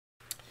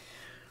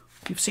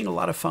You've seen a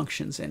lot of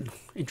functions in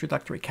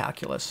introductory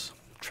calculus,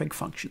 trig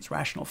functions,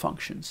 rational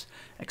functions,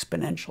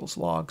 exponentials,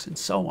 logs, and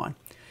so on.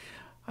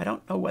 I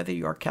don't know whether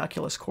your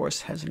calculus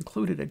course has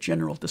included a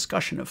general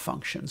discussion of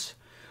functions.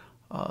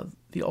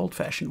 The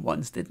old-fashioned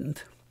ones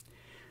didn't.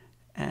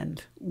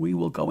 And we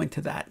will go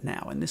into that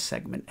now in this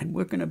segment, and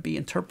we're going to be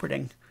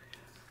interpreting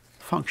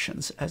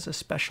functions as a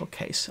special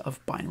case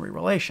of binary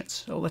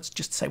relations. So let's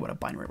just say what a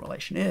binary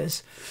relation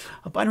is.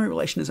 A binary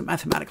relation is a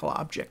mathematical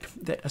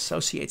object that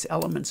associates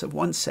elements of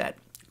one set,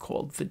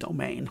 called the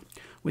domain,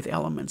 with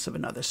elements of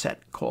another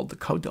set, called the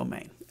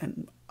codomain.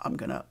 And I'm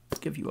going to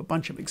give you a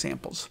bunch of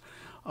examples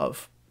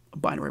of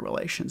binary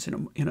relations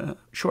in a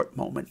short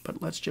moment,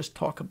 but let's just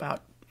talk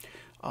about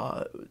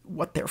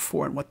what they're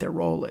for and what their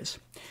role is.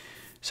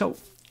 So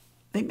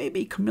they may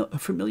be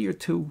familiar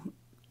to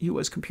you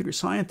as computer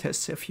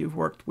scientists if you've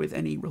worked with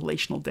any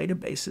relational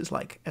databases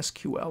like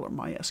SQL or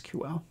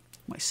MySQL,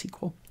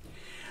 MySQL.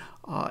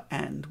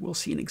 And we'll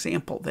see an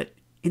example that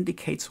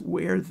indicates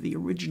where the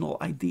original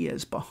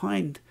ideas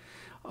behind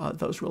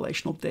those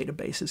relational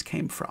databases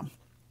came from.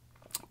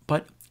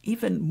 But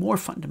even more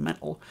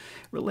fundamental,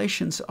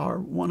 relations are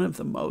one of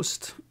the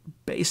most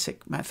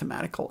basic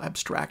mathematical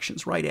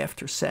abstractions right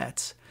after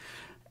sets,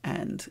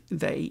 and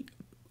they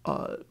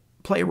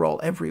play a role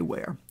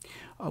everywhere.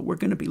 We're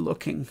going to be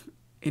looking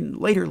in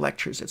later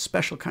lectures at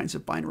special kinds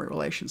of binary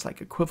relations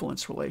like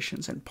equivalence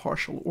relations and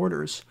partial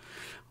orders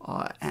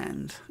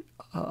and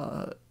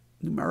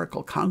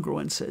numerical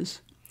congruences.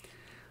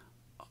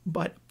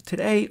 But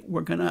today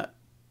we're going to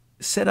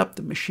set up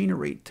the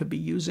machinery to be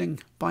using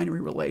binary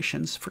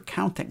relations for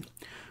counting,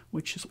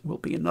 which will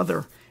be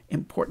another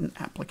important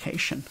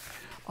application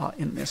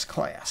in this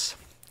class.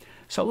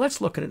 So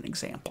let's look at an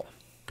example.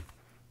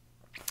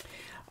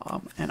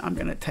 And I'm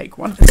going to take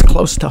one that's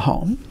close to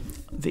home,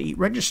 the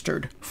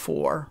registered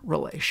for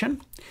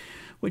relation,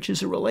 which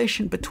is a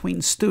relation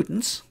between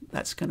students.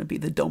 That's going to be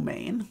the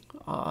domain.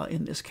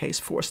 In this case,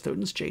 4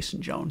 students,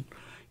 Jason, Joan,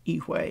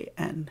 Ihui,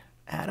 and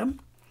Adam.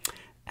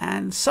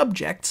 And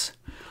subjects,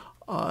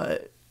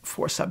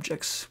 4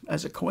 subjects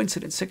as a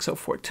coincidence,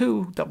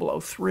 6042,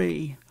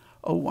 003,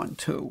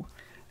 012,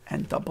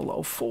 and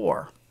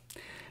 004.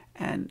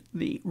 And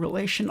the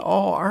relation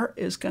R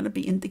is going to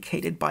be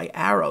indicated by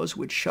arrows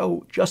which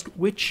show just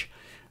which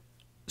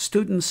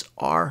students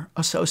are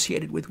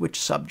associated with which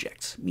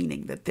subjects,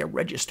 meaning that they're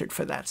registered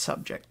for that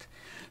subject.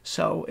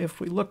 So if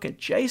we look at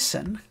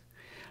Jason,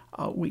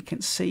 we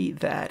can see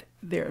that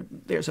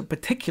there's a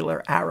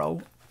particular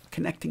arrow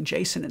connecting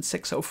Jason and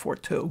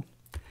 6042.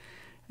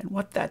 And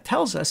what that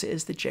tells us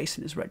is that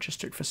Jason is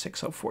registered for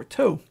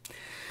 6042.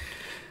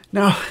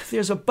 Now,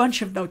 there's a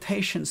bunch of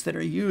notations that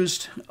are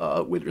used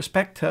with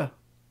respect to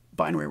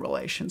binary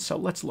relations, so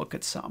let's look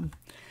at some.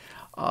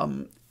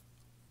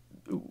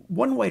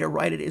 One way to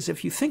write it is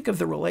if you think of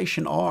the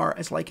relation R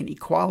as like an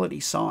equality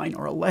sign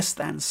or a less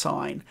than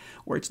sign,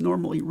 where it's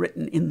normally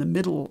written in the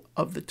middle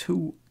of the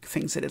two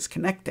things that it's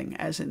connecting,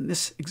 as in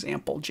this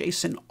example,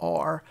 Jason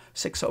R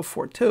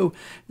 6042,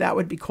 that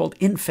would be called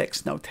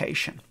infix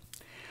notation.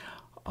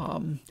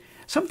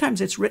 Sometimes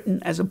it's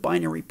written as a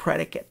binary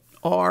predicate,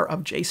 R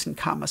of Jason,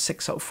 comma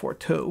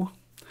 6042.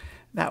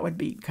 That would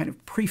be kind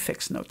of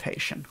prefix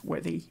notation,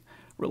 where the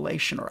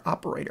relation or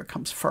operator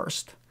comes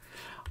first.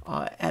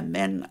 And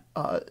then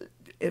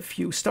if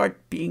you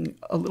start being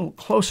a little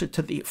closer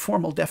to the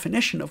formal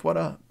definition of what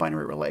a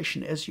binary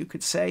relation is, you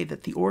could say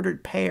that the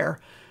ordered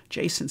pair,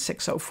 Jason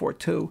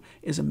 6042,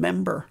 is a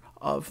member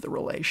of the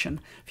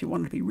relation. If you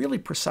wanted to be really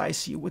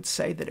precise, you would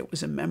say that it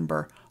was a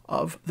member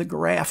of the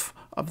graph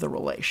of the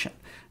relation.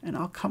 And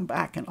I'll come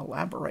back and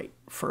elaborate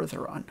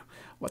further on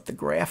what the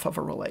graph of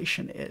a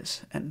relation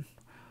is and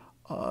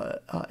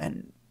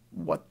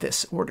what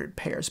this ordered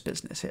pairs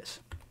business is.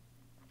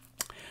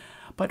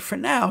 But for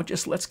now,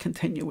 just let's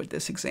continue with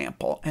this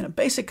example. And a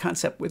basic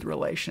concept with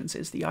relations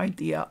is the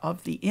idea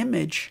of the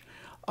image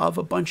of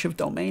a bunch of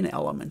domain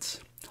elements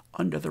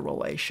under the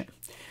relation.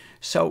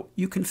 So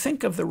you can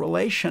think of the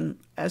relation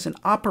as an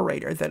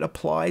operator that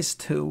applies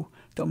to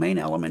domain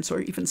elements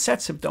or even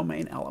sets of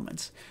domain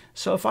elements.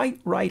 So if I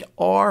write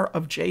R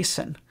of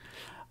Jason,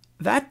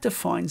 that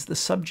defines the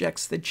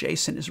subjects that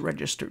Jason is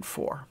registered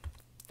for.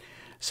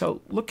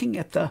 So looking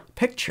at the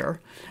picture,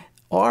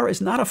 R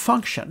is not a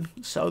function,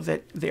 so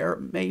that there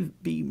may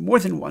be more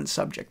than one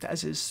subject,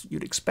 as is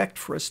you'd expect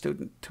for a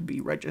student to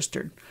be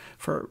registered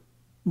for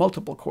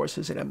multiple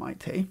courses at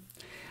MIT.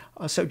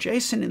 So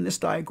Jason in this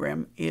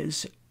diagram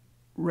is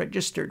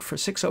registered for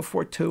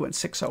 6042 and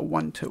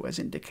 6012, as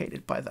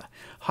indicated by the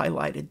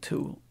highlighted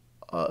two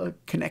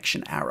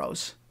connection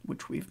arrows,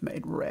 which we've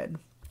made red,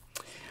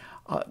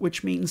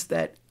 which means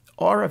that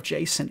R of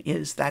Jason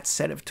is that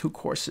set of 2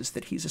 courses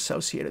that he's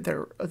associated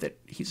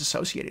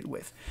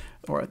with,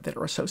 or that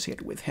are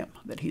associated with him,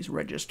 that he's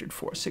registered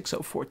for,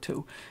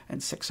 6042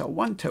 and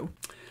 6012.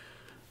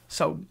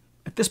 So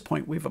at this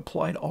point, we've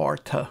applied R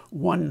to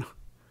one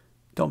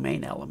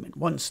domain element,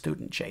 one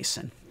student,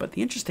 Jason. But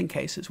the interesting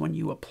case is when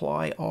you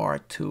apply R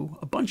to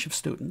a bunch of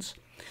students.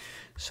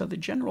 So the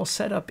general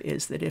setup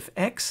is that if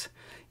X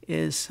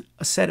is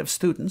a set of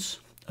students,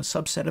 a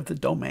subset of the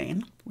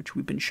domain, which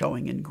we've been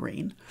showing in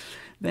green,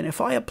 then if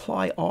I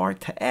apply R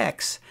to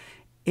X,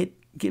 it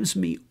gives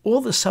me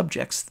all the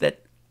subjects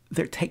that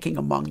they're taking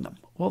among them,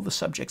 all the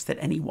subjects that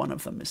any one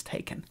of them is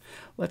taken.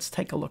 Let's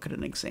take a look at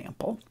an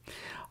example.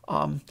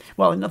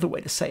 Well, another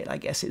way to say it, I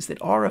guess, is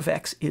that R of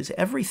X is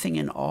everything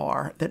in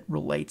R that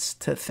relates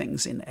to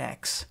things in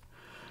X.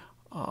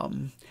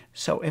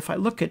 So if I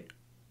look at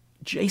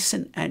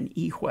Jason and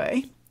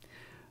Yihui,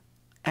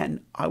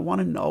 and I want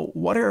to know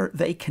what are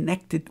they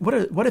connected,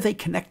 what do they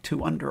connect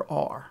to under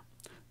R?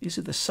 These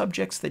are the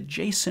subjects that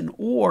Jason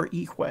or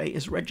Yihui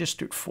is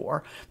registered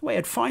for. The way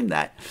I'd find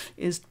that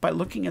is by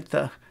looking at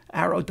the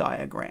arrow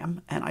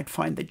diagram, and I'd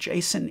find that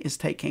Jason is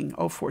taking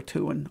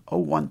 042 and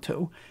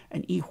 012,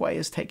 and Yihui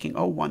is taking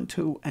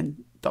 012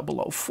 and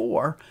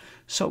 004.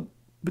 So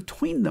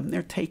between them,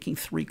 they're taking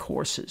 3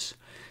 courses.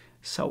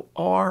 So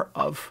R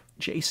of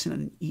Jason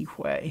and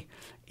Yihui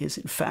is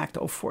in fact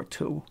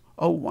 042,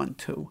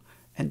 012,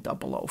 and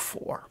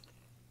 004.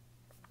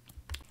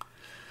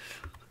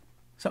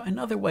 So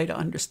another way to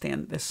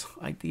understand this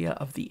idea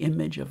of the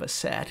image of a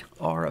set,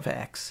 R of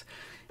X,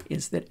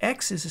 is that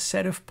X is a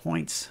set of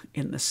points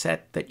in the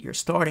set that you're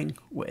starting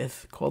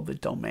with, called the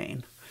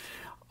domain.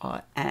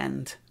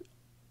 And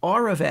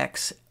R of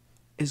X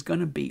is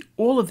going to be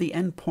all of the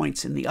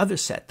endpoints in the other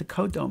set, the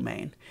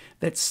codomain,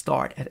 that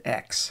start at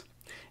X.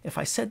 If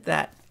I said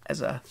that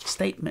as a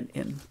statement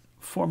in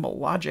formal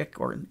logic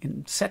or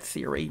in set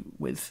theory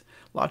with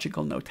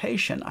logical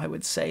notation, I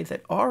would say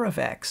that R of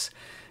X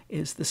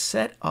is the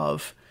set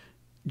of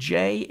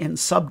J in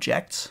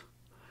subjects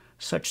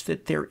such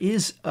that there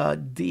is a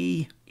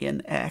D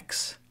in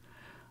X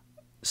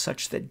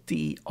such that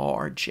D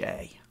are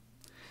J.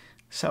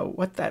 So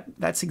what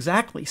that's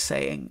exactly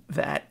saying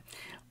that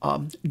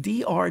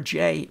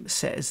DRJ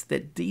says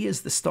that D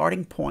is the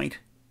starting point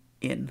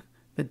in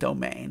the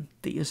domain.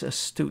 D is a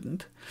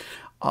student.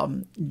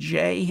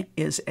 J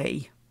is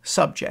a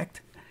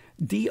subject.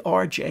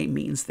 DRJ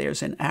means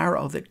there's an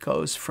arrow that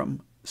goes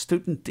from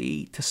student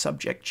D to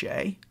subject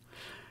J.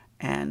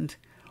 And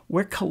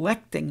we're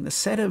collecting the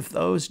set of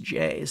those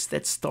J's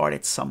that start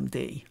at some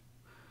D.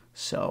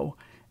 So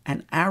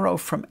an arrow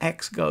from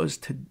X goes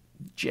to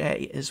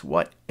J is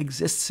what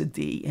exists a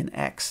D in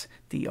X,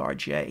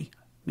 DRJ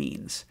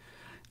means,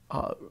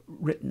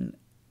 written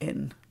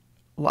in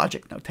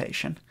logic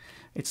notation.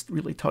 It's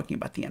really talking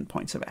about the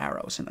endpoints of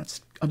arrows, and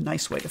that's a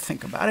nice way to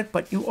think about it,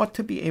 but you ought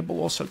to be able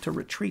also to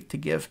retreat to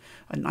give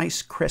a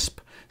nice, crisp,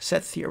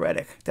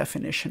 set-theoretic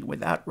definition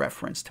without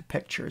reference to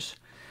pictures,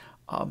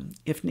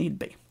 if need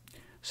be.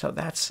 So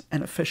that's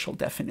an official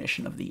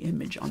definition of the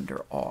image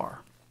under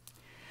R.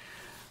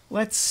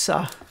 Let's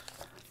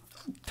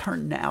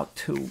turn now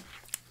to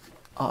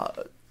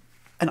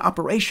an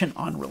operation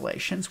on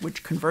relations,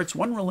 which converts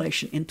one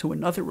relation into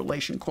another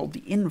relation called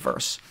the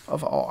inverse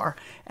of R.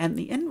 And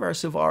the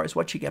inverse of R is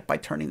what you get by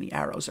turning the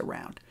arrows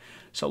around.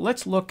 So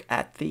let's look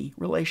at the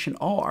relation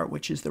R,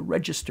 which is the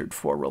registered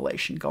for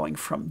relation going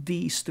from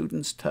D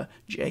students to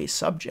J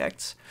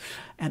subjects.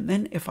 And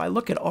then if I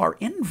look at R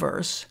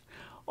inverse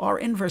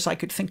I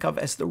could think of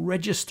as the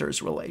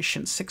registers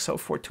relation.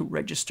 6042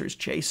 registers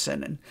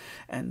Jason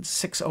and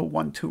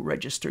 6012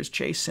 registers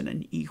Jason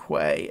and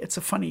Yihui. It's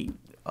a funny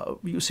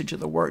usage of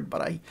the word,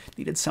 but I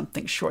needed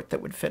something short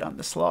that would fit on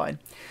the slide.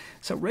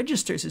 So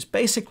registers is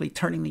basically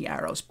turning the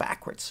arrows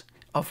backwards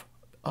of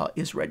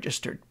is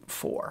registered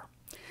for.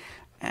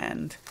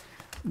 And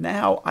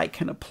now I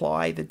can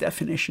apply the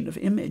definition of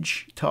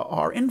image to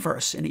R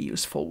inverse in a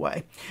useful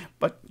way.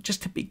 But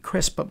just to be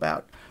crisp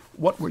about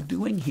what we're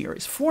doing here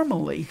is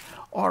formally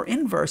R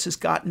inverse is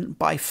gotten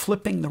by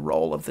flipping the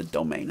role of the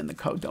domain and the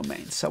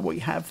codomain. So we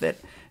have that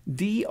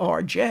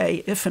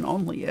DRJ, if and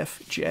only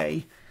if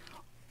J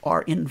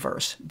R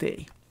inverse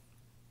D.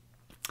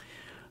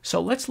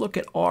 So let's look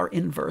at R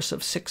inverse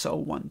of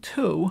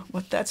 6012.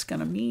 What that's going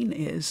to mean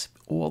is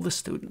all the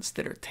students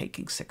that are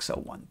taking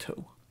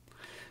 6012.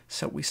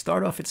 So we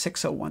start off at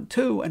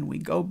 6012 and we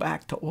go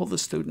back to all the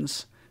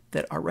students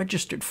that are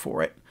registered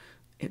for it.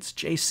 It's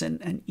Jason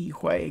and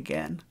Yihui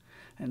again.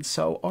 And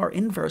so R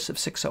inverse of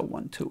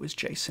 6012 is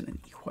Jason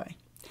and Yihui.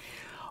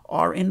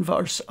 R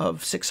inverse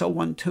of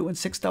 6012 and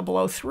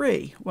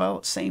 6003.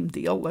 Well, same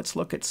deal. Let's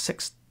look at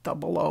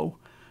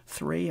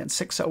 6003 and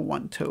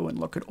 6012 and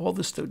look at all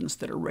the students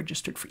that are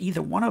registered for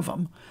either one of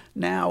them.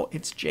 Now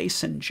it's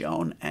Jason,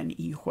 Joan, and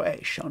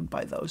Yihui, shown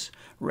by those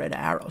red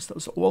arrows.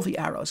 Those are all the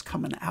arrows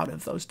coming out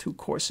of those two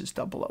courses,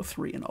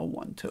 003 and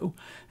 012.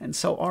 And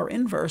so R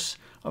inverse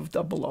of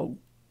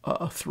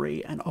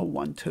 003 and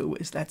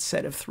 012 is that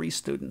set of 3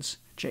 students,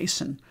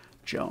 Jason,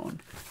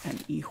 Joan, and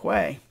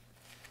Yihui.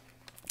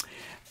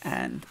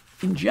 And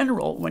in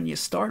general, when you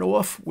start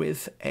off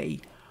with a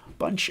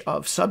bunch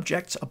of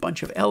subjects, a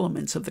bunch of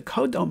elements of the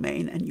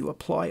codomain, and you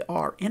apply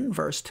R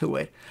inverse to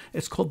it,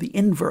 it's called the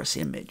inverse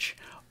image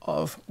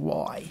of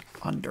Y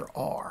under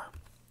R.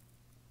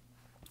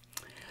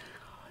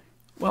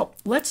 Well,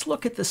 let's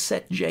look at the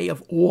set J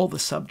of all the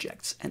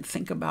subjects and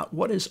think about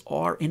what is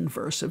R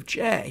inverse of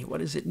J. What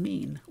does it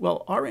mean?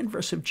 Well, R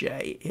inverse of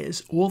J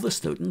is all the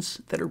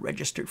students that are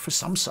registered for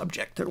some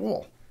subject at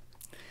all,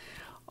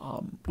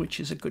 which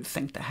is a good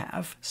thing to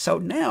have. So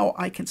now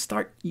I can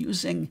start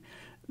using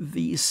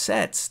these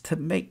sets to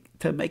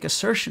make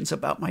assertions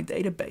about my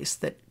database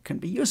that can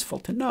be useful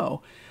to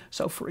know.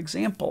 So for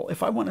example,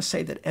 if I want to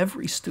say that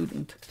every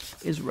student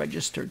is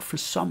registered for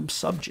some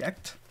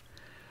subject,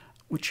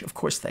 which of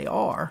course they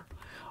are,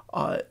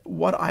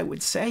 what I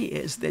would say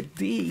is that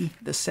D,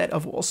 the set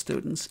of all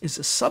students, is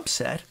a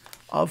subset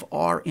of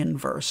R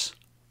inverse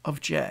of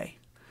J.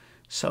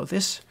 So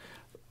this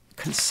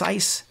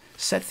concise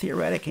set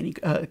theoretic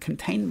and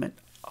containment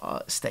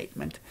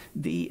statement,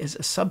 D is a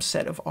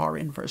subset of R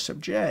inverse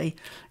of J,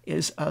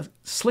 is a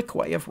slick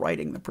way of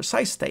writing the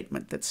precise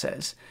statement that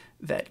says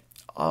that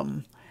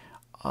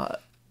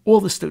all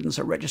the students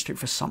are registered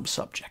for some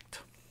subject.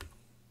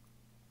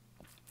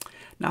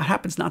 Now, it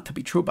happens not to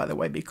be true, by the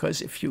way, because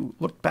if you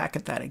look back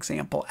at that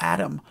example,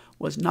 Adam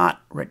was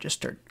not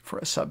registered for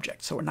a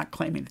subject. So we're not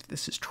claiming that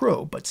this is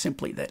true, but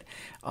simply that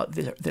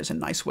there's a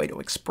nice way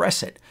to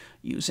express it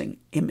using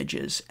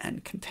images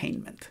and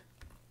containment.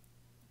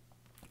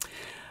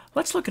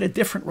 Let's look at a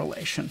different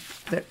relation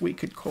that we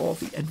could call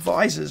the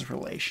advisors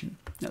relation.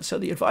 Now, so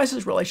the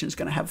advisors relation is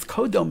going to have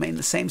codomain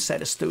the same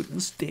set of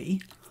students,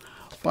 D,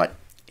 but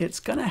it's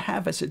going to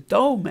have as a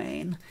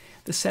domain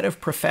the set of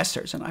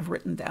professors, and I've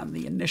written down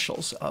the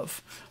initials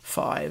of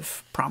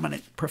 5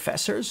 prominent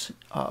professors.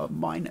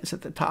 Mine is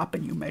at the top,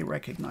 and you may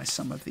recognize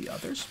some of the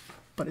others,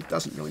 but it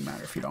doesn't really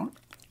matter if you don't.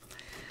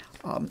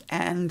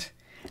 And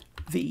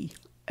the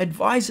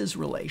advisors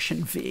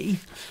relation, V,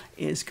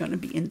 is going to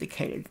be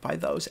indicated by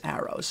those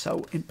arrows.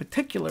 So in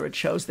particular, it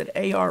shows that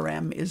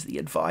ARM is the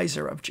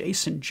advisor of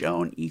Jason,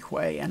 Joan,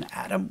 Ihui, and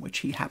Adam, which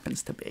he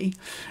happens to be.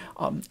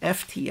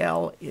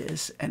 FTL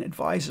is an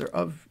advisor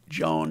of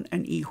Joan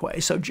and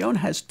Ihui. So Joan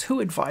has 2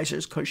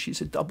 advisors because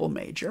she's a double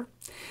major.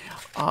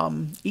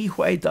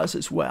 Ihui does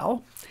as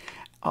well.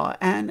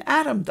 And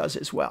Adam does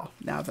as well,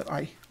 now that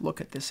I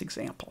look at this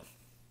example.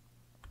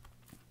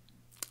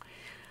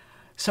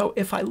 So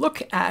if I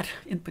look at,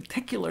 in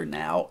particular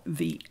now,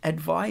 the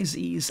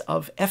advisees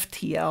of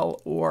FTL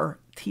or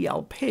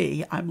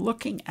TLP, I'm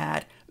looking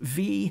at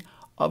V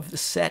of the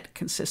set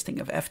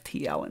consisting of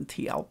FTL and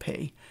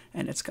TLP,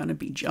 and it's going to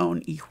be Joan,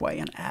 Ihui,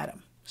 and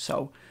Adam.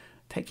 So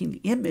taking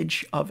the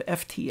image of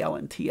FTL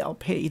and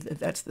TLP,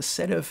 that's the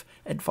set of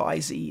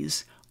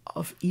advisees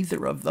of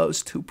either of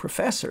those 2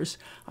 professors,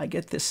 I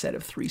get this set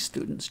of 3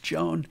 students,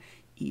 Joan,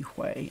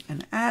 Ihui,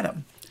 and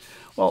Adam.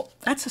 Well,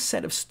 that's a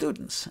set of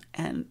students,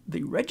 and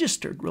the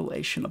registered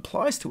relation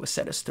applies to a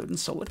set of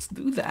students, so let's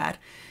do that.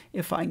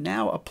 If I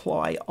now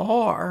apply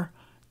R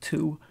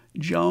to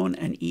Joan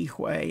and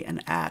Ihui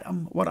and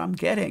Adam, what I'm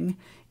getting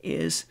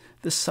is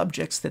the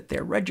subjects that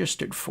they're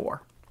registered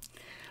for.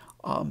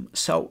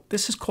 So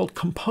this is called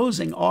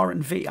composing R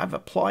and V. I've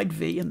applied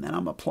V, and then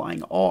I'm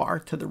applying R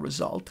to the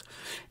result.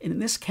 And in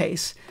this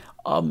case,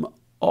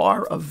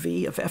 R of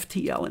V of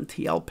FTL and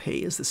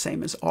TLP is the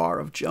same as R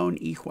of Joan,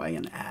 Ihui,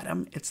 and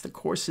Adam. It's the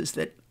courses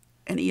that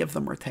any of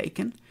them are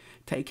taking,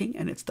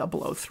 and it's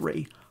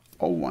 003,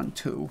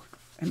 012,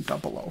 and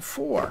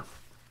 004.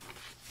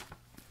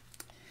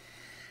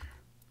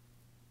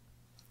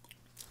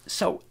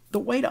 So the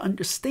way to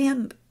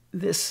understand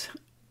this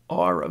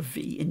R of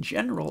V in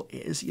general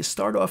is you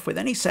start off with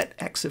any set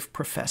X of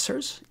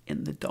professors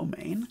in the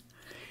domain.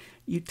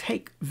 You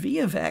take V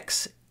of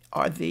X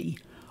are the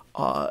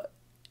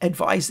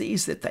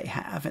advisees that they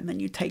have, and then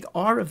you take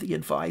R of the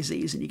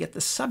advisees and you get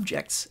the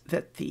subjects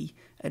that the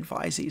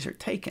advisees are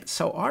taken.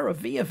 So R of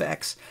V of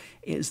X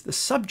is the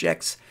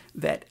subjects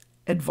that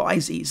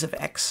advisees of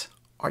X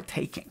are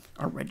taking,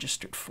 are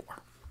registered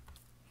for.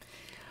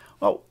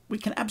 Well, we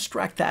can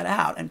abstract that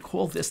out and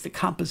call this the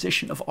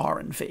composition of R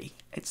and V.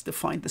 It's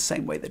defined the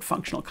same way that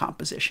functional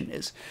composition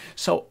is.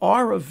 So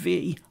R of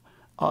V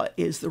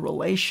is the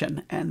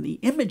relation, and the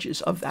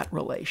images of that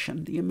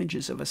relation, the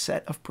images of a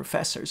set of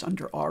professors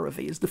under R of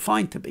V, is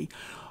defined to be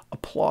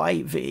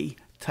apply V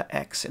to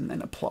X and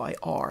then apply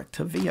R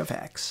to V of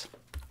X.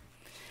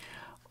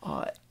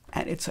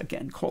 And it's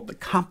again called the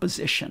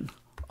composition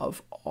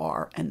of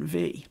R and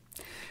V.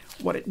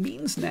 What it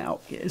means now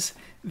is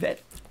that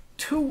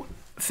 2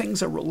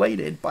 things are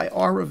related by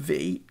R of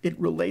V. It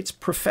relates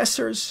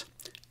professors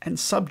and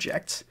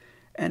subjects,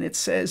 and it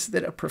says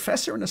that a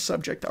professor and a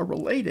subject are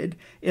related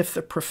if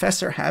the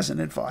professor has an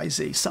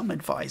advisee, some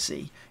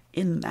advisee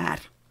in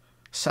that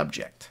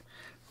subject.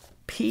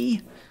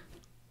 P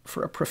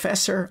for a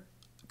professor,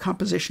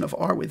 composition of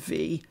R with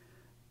V,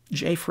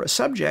 J for a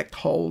subject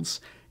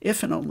holds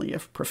if and only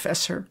if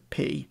Professor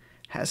P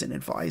has an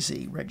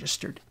advisee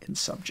registered in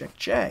subject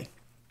J.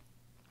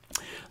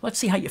 Let's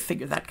see how you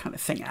figure that kind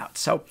of thing out.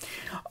 So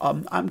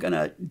I'm going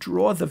to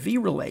draw the V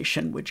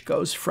relation, which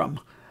goes from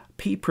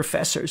P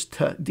professors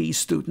to D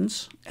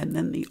students, and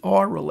then the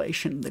R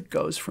relation that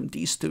goes from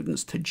D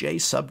students to J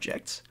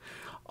subjects.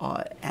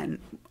 And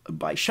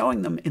by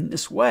showing them in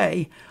this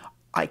way,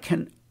 I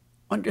can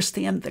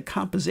understand the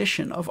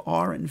composition of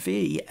R and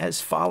V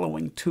as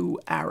following two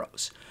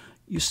arrows.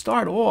 You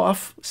start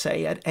off,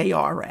 say, at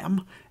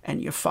ARM,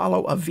 and you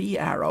follow a V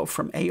arrow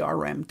from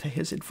ARM to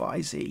his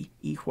advisee,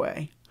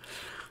 Yihui.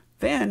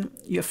 Then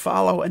you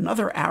follow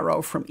another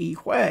arrow from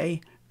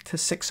Yihui to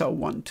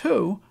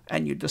 6012,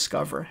 and you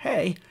discover,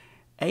 hey,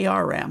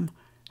 ARM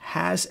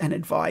has an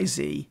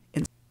advisee.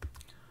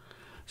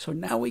 So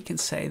now we can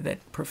say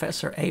that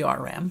Professor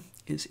ARM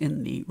is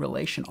in the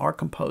relation R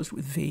composed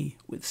with V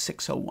with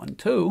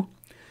 6012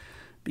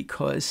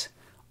 because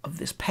of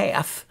this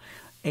path.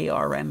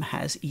 ARM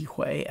has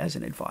Yihui as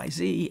an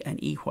advisee,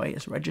 and Yihui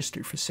is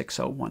registered for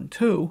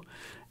 6012.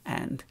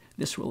 And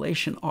this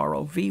relation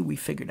ROV, we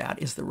figured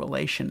out, is the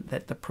relation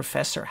that the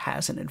professor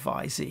has an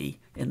advisee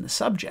in the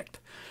subject.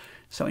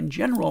 So in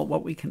general,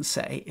 what we can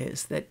say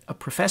is that a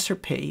Professor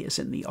P is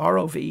in the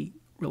ROV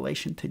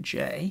relation to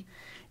J,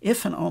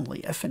 if and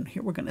only if, and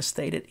here we're going to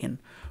state it in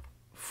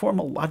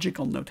formal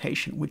logical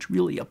notation, which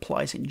really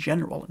applies in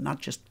general and not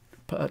just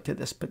to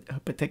this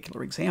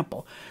particular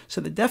example.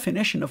 So the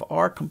definition of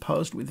R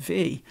composed with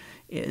V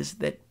is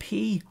that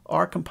P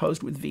R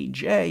composed with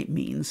VJ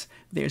means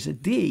there's a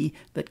D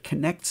that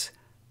connects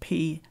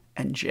P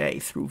and J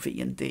through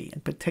V and D. In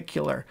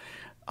particular,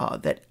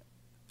 that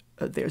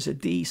there's a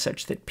D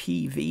such that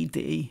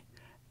PVD,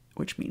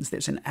 which means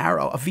there's an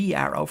arrow, a V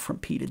arrow from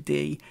P to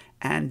D,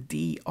 and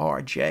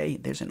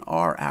DRJ, there's an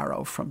R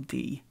arrow from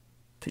D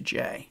to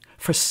J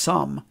for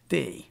some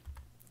D.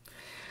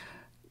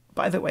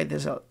 By the way,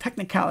 there's a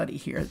technicality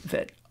here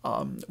that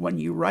when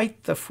you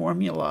write the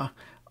formula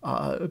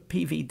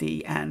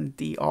PVD and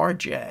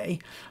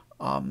DRJ,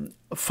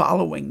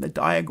 following the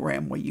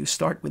diagram where you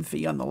start with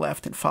V on the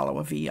left and follow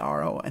a V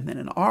arrow and then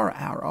an R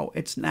arrow,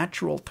 it's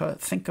natural to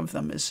think of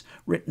them as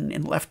written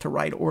in left to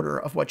right order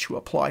of what you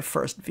apply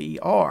first,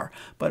 VR.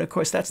 But of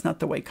course, that's not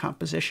the way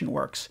composition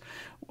works.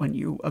 When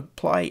you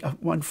apply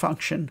one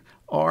function,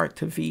 R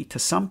to V to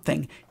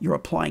something, you're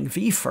applying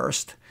V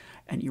first,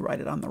 and you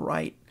write it on the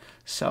right.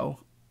 So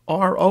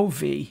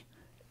ROV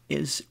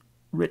is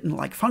written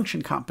like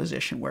function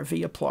composition, where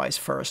V applies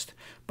first,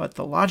 but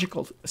the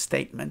logical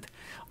statement,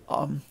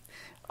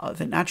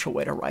 the natural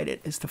way to write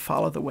it is to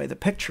follow the way the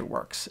picture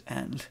works,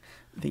 and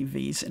the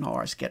V's and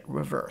R's get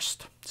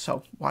reversed.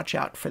 So watch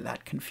out for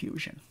that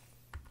confusion.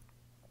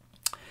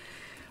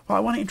 Well,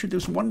 I want to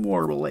introduce one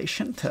more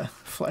relation to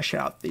flesh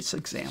out this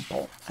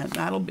example, and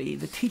that'll be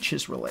the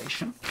teacher's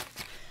relation.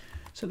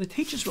 So the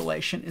teacher's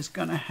relation is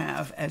going to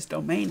have as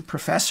domain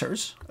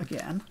professors,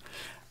 again,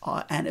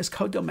 and as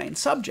codomain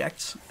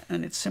subjects,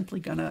 and it's simply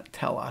going to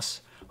tell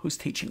us who's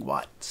teaching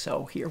what.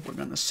 So here we're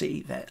going to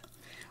see that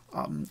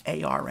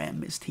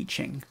ARM is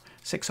teaching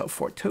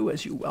 6042,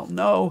 as you well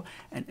know,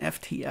 and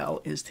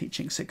FTL is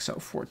teaching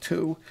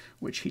 6042,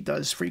 which he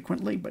does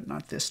frequently, but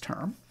not this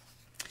term.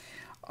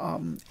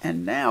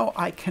 And now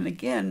I can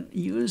again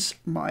use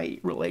my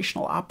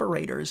relational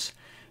operators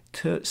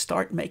to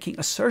start making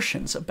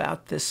assertions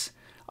about this,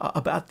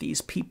 about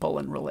these people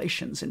and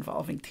relations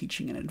involving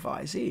teaching and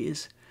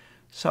advisees.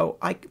 So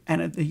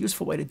and a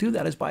useful way to do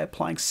that is by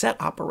applying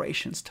set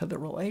operations to the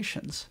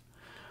relations,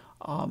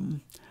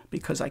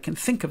 because I can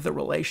think of the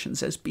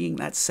relations as being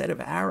that set of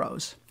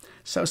arrows.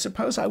 So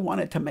suppose I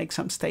wanted to make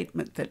some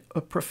statement that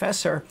a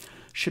professor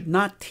should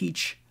not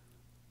teach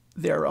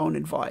their own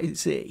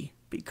advisee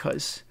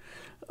because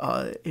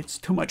it's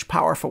too much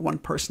power for one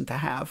person to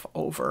have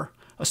over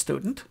a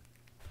student.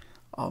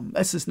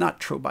 This is not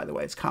true, by the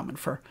way. It's common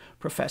for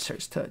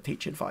professors to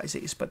teach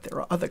advisees, but there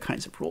are other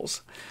kinds of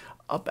rules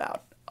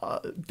about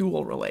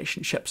dual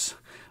relationships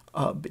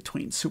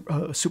between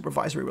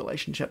supervisory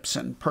relationships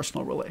and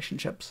personal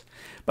relationships.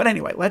 But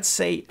anyway, let's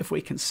say if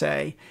we can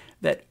say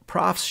that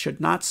profs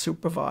should not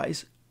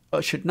supervise,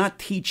 should not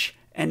teach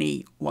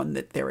anyone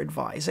that they're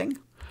advising.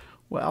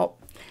 Well,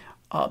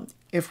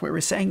 if we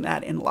were saying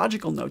that in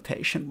logical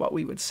notation, what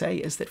we would say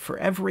is that for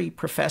every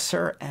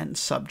professor and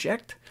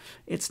subject,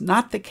 it's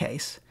not the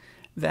case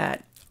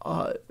that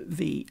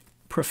the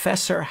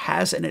professor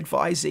has an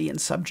advisee in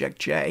subject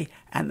J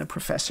and the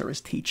professor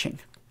is teaching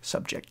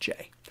subject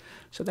J.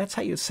 So that's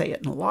how you say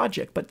it in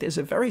logic, but there's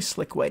a very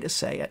slick way to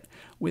say it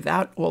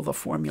without all the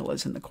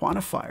formulas and the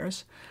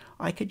quantifiers.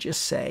 I could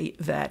just say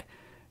that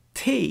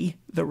T,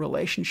 the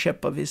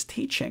relationship of his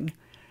teaching,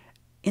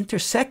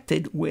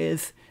 intersected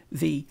with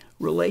the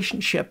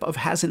relationship of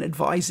has an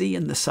advisee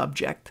in the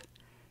subject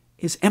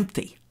is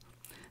empty.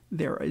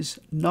 There is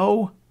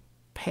no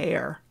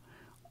pair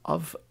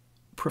of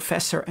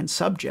professor and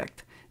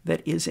subject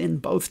that is in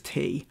both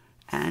T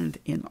and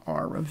in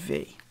R of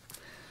V.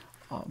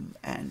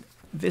 And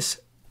this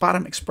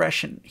bottom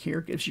expression here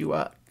gives you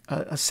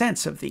a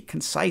sense of the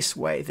concise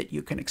way that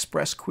you can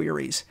express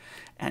queries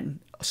and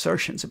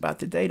assertions about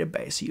the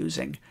database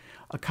using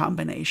a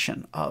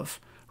combination of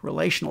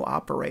relational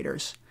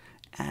operators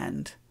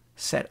and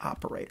set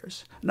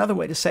operators. Another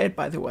way to say it,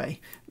 by the way,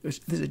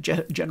 there's a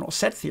general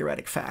set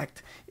theoretic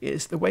fact,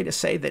 is the way to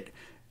say that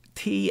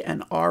T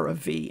and R of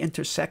V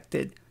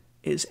intersected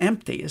is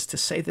empty is to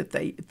say that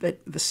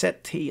the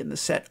set T and the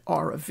set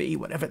R of V,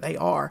 whatever they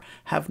are,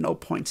 have no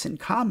points in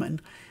common.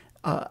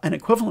 an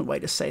equivalent way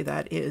to say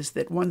that is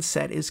that one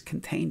set is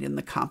contained in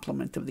the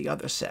complement of the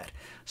other set.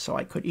 So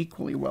I could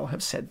equally well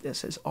have said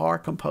this as R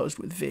composed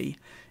with V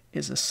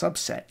is a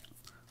subset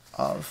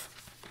of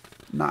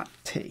not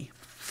T.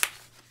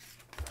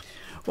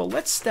 Well,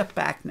 let's step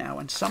back now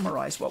and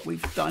summarize what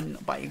we've done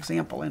by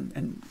example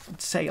and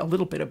say a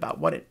little bit about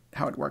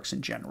how it works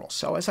in general.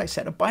 So as I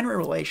said, a binary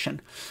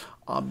relation,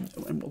 and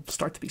we'll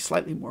start to be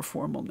slightly more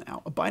formal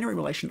now, a binary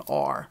relation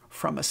R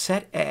from a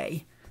set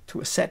A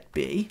to a set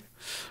B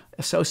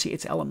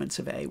associates elements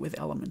of A with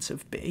elements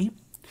of B.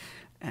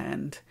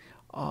 And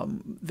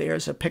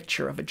there's a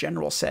picture of a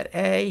general set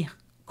A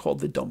called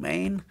the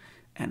domain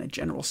and a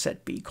general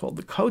set B called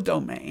the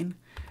codomain.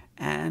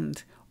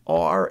 And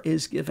R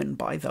is given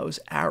by those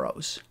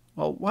arrows.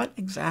 Well, what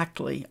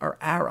exactly are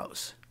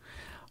arrows?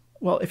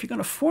 Well, if you're going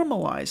to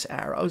formalize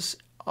arrows,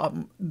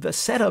 the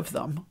set of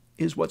them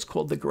is what's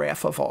called the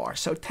graph of R.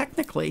 So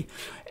technically,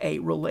 a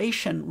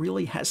relation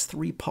really has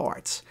three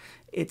parts.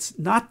 It's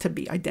not to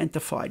be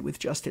identified with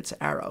just its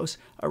arrows.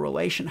 A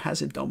relation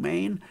has a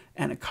domain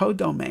and a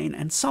codomain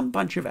and some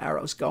bunch of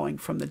arrows going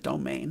from the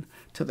domain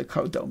to the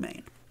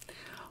codomain.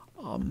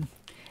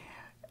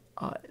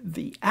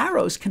 The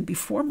arrows can be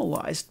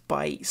formalized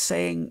by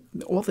saying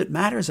all that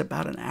matters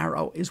about an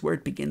arrow is where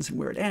it begins and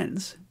where it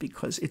ends,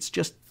 because it's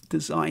just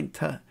designed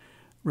to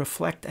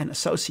reflect an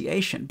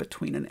association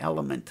between an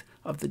element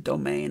of the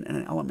domain and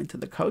an element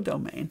of the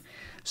codomain.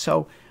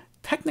 So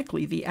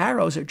technically, the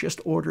arrows are just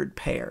ordered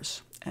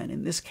pairs. And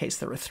in this case,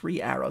 there are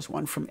three arrows,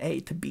 one from A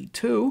to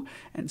B2.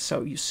 And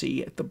so you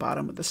see at the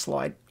bottom of the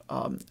slide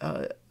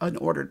an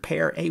ordered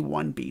pair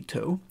A1,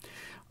 B2.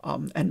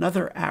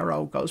 Another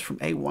arrow goes from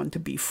A1 to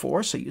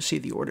B4, so you see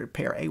the ordered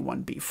pair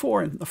A1,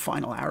 B4, and the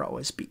final arrow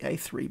is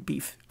A3,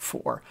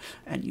 B4,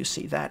 and you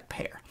see that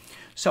pair.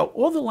 So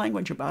all the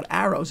language about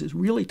arrows is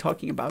really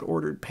talking about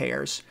ordered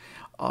pairs.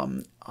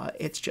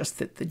 It's just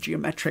that the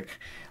geometric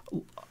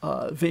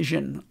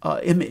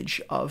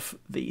image of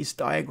these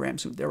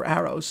diagrams with their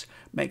arrows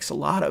makes a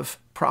lot of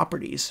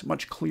properties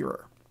much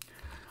clearer.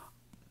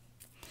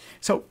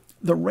 So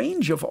the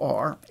range of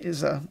R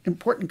is an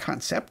important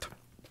concept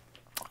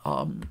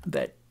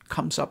that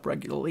comes up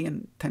regularly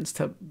and tends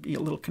to be a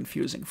little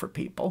confusing for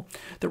people.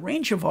 The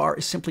range of R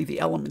is simply the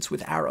elements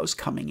with arrows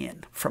coming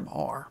in from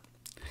R.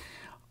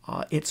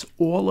 It's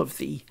all of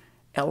the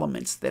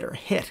elements that are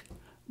hit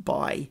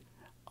by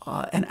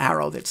an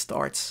arrow that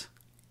starts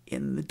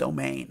in the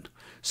domain.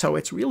 So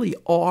it's really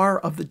R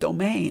of the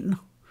domain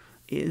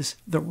is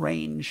the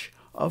range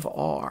of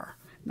R.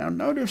 Now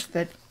notice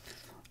that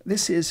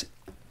this is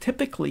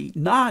typically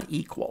not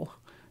equal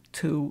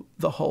to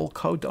the whole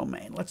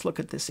codomain. Let's look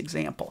at this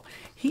example.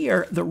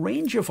 Here, the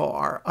range of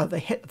R are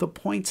the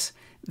points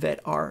that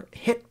are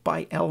hit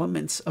by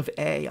elements of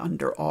A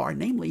under R,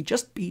 namely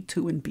just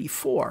B2 and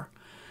B4.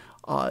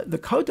 The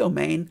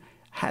codomain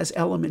has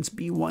elements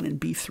B1 and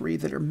B3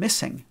 that are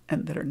missing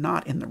and that are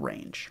not in the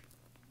range.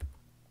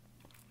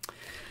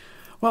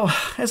 Well,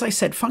 as I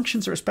said,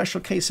 functions are a special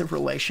case of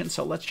relation,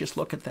 so let's just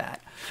look at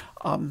that.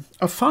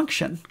 A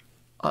function,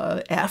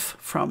 f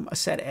from a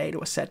set A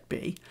to a set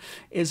B,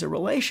 is a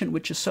relation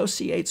which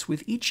associates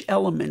with each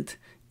element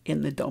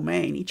in the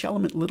domain, each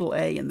element little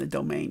a in the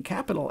domain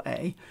capital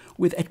A,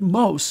 with at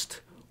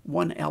most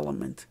one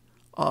element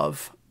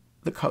of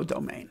the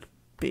codomain,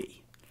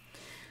 B.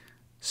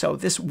 So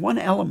this one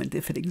element,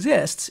 if it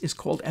exists, is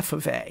called f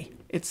of A.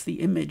 It's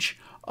the image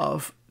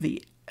of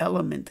the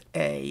element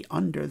A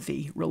under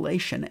the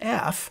relation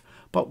F,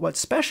 but what's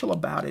special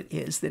about it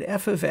is that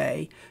f of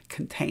A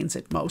contains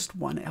at most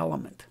one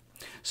element.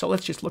 So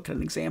let's just look at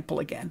an example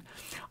again.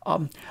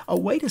 A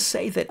way to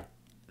say that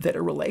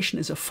a relation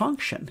is a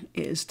function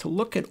is to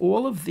look at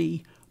all of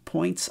the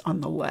points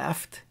on the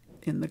left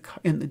in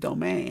the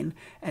domain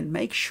and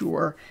make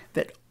sure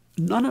that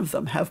none of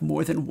them have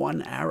more than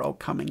one arrow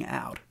coming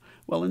out.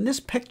 Well, in this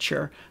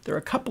picture, there are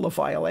a couple of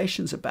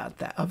violations of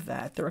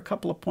that. There are a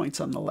couple of points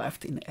on the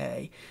left in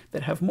A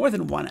that have more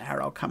than one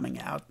arrow coming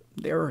out.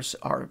 There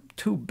are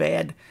two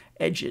bad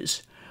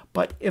edges.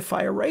 But if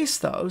I erase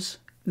those,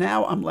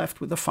 now I'm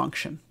left with a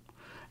function.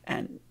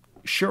 And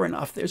sure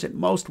enough, there's at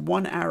most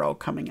one arrow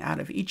coming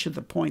out of each of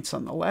the points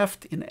on the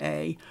left in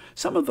A.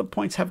 Some of the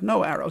points have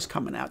no arrows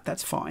coming out.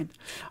 That's fine.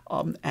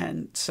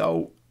 And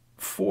so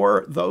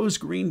for those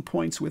green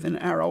points with an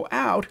arrow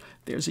out,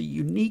 there's a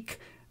unique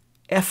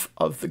f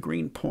of the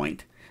green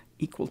point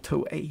equal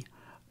to a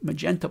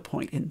magenta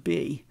point in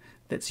B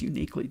that's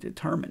uniquely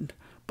determined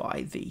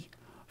by the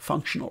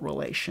functional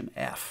relation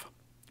f,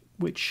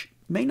 which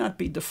may not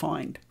be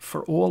defined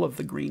for all of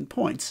the green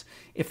points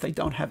if they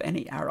don't have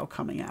any arrow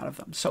coming out of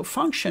them. So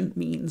function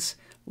means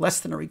less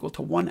than or equal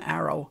to one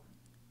arrow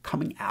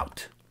coming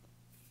out.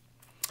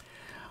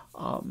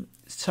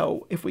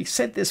 So if we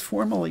said this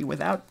formally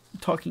without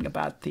talking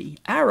about the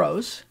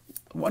arrows,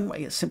 one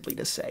way is simply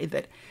to say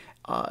that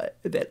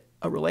that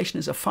a relation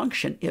is a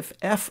function if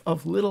f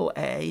of little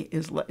a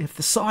is if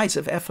the size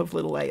of f of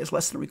little a is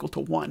less than or equal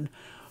to 1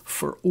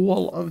 for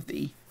all of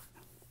the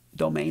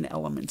domain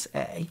elements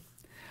A.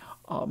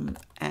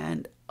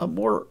 And a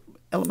more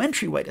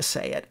elementary way to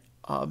say it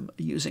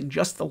using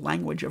just the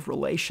language of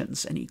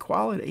relations and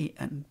equality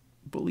and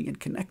Boolean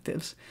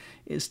connectives,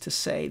 is to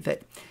say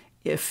that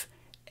if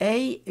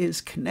A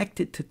is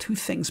connected to two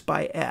things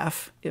by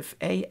F, if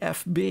A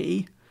F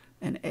B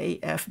and A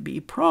F B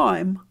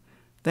prime,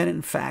 then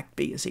in fact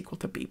B is equal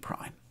to B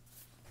prime.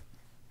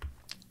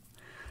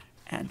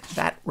 And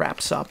that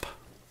wraps up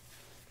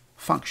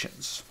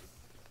functions.